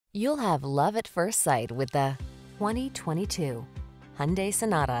You'll have love at first sight with the 2022 Hyundai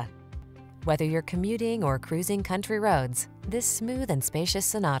Sonata. Whether you're commuting or cruising country roads, this smooth and spacious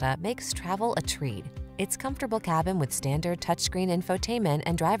Sonata makes travel a treat. Its comfortable cabin with standard touchscreen infotainment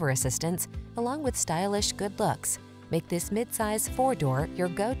and driver assistance, along with stylish good looks, make this midsize four-door your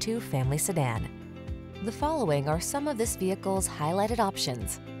go-to family sedan. The following are some of this vehicle's highlighted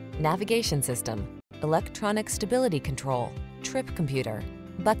options: navigation system, electronic stability control, trip computer,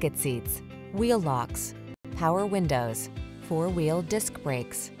 bucket seats, wheel locks, power windows, four-wheel disc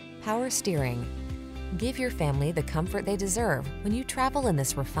brakes, power steering. Give your family the comfort they deserve when you travel in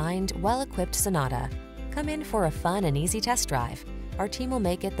this refined, well-equipped Sonata. Come in for a fun and easy test drive. Our team will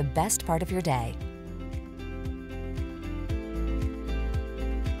make it the best part of your day.